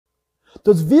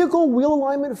Does vehicle wheel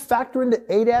alignment factor into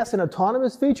ADAS and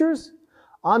autonomous features?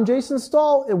 I'm Jason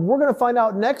Stahl, and we're going to find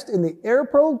out next in the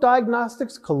AirPro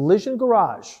Diagnostics Collision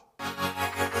Garage.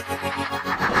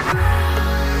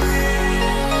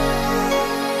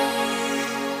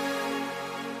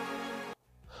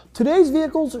 Today's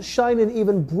vehicles shine an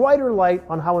even brighter light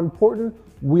on how important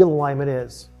wheel alignment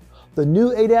is. The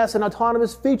new ADAS and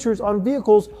autonomous features on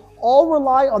vehicles all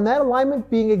rely on that alignment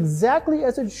being exactly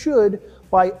as it should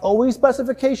by OE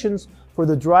specifications for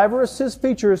the driver assist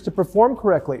features to perform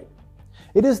correctly.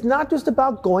 It is not just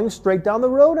about going straight down the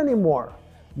road anymore.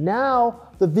 Now,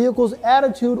 the vehicle's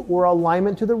attitude or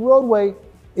alignment to the roadway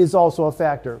is also a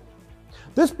factor.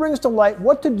 This brings to light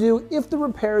what to do if the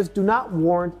repairs do not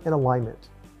warrant an alignment.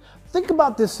 Think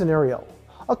about this scenario.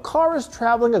 A car is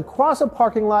traveling across a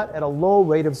parking lot at a low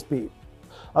rate of speed.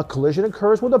 A collision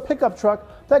occurs with a pickup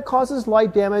truck that causes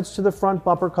light damage to the front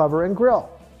bumper cover and grille.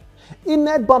 In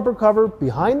that bumper cover,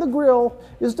 behind the grille,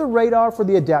 is the radar for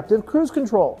the adaptive cruise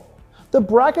control. The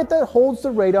bracket that holds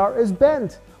the radar is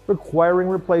bent, requiring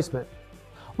replacement.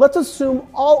 Let's assume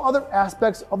all other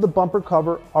aspects of the bumper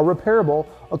cover are repairable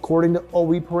according to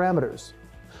OE parameters.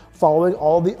 Following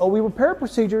all the OE repair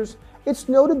procedures, it's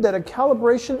noted that a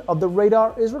calibration of the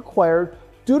radar is required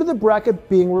due to the bracket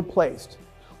being replaced,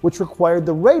 which required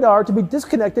the radar to be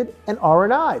disconnected and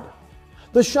R&I'd.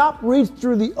 The shop reads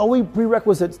through the OE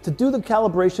prerequisites to do the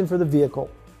calibration for the vehicle.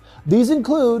 These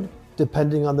include,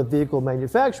 depending on the vehicle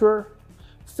manufacturer,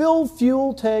 fill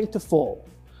fuel tank to full,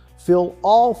 fill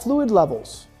all fluid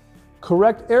levels,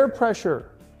 correct air pressure,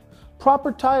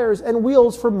 proper tires and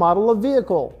wheels for model of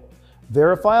vehicle,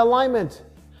 verify alignment,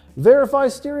 verify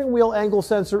steering wheel angle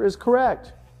sensor is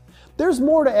correct. There's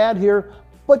more to add here,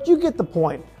 but you get the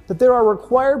point that there are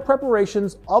required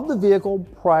preparations of the vehicle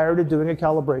prior to doing a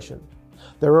calibration.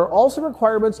 There are also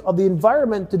requirements of the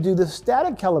environment to do the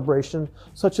static calibration,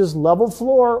 such as level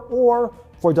floor or,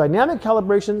 for dynamic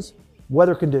calibrations,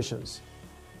 weather conditions.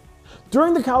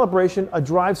 During the calibration, a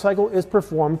drive cycle is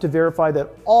performed to verify that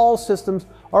all systems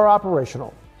are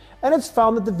operational, and it's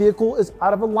found that the vehicle is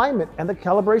out of alignment and the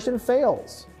calibration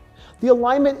fails. The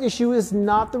alignment issue is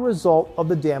not the result of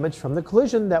the damage from the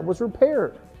collision that was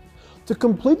repaired. To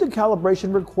complete the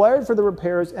calibration required for the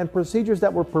repairs and procedures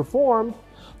that were performed,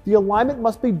 the alignment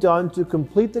must be done to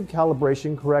complete the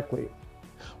calibration correctly.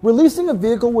 Releasing a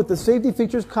vehicle with the safety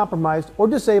features compromised or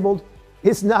disabled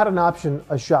is not an option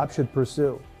a shop should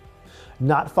pursue.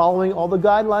 Not following all the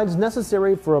guidelines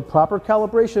necessary for a proper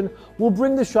calibration will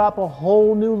bring the shop a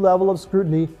whole new level of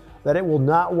scrutiny that it will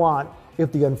not want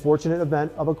if the unfortunate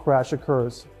event of a crash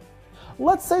occurs.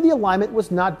 Let's say the alignment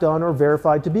was not done or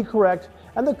verified to be correct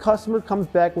and the customer comes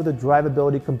back with a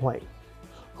drivability complaint.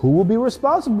 Who will be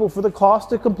responsible for the cost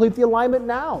to complete the alignment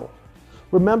now?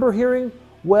 Remember hearing,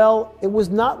 "Well, it was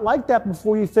not like that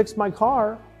before you fixed my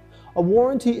car." A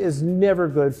warranty is never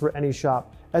good for any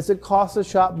shop, as it costs the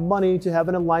shop money to have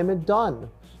an alignment done,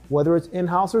 whether it's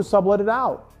in-house or subletted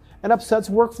out, and upsets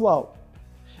workflow.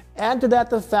 Add to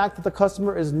that the fact that the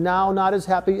customer is now not as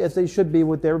happy as they should be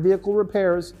with their vehicle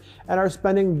repairs and are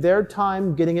spending their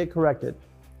time getting it corrected.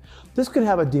 This can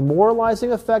have a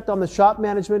demoralizing effect on the shop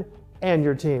management and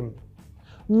your team.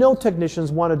 No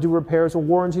technicians want to do repairs or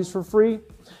warranties for free,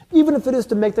 even if it is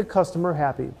to make the customer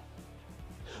happy.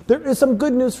 There is some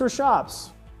good news for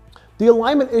shops. The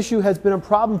alignment issue has been a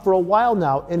problem for a while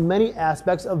now in many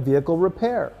aspects of vehicle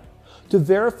repair. To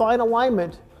verify an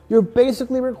alignment, you're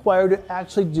basically required to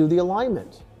actually do the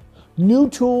alignment. New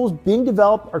tools being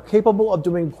developed are capable of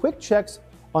doing quick checks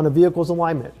on a vehicle's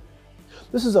alignment.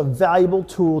 This is a valuable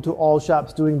tool to all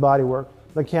shops doing bodywork,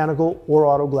 mechanical, or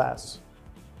auto glass.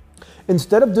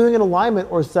 Instead of doing an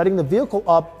alignment or setting the vehicle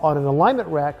up on an alignment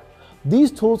rack, these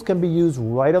tools can be used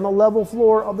right on the level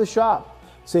floor of the shop,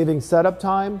 saving setup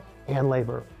time and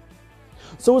labor.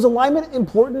 So is alignment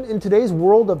important in today's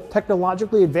world of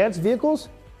technologically advanced vehicles?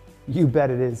 You bet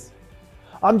it is.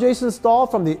 I'm Jason Stahl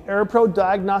from the AirPro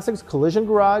Diagnostics Collision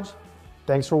Garage.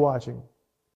 Thanks for watching.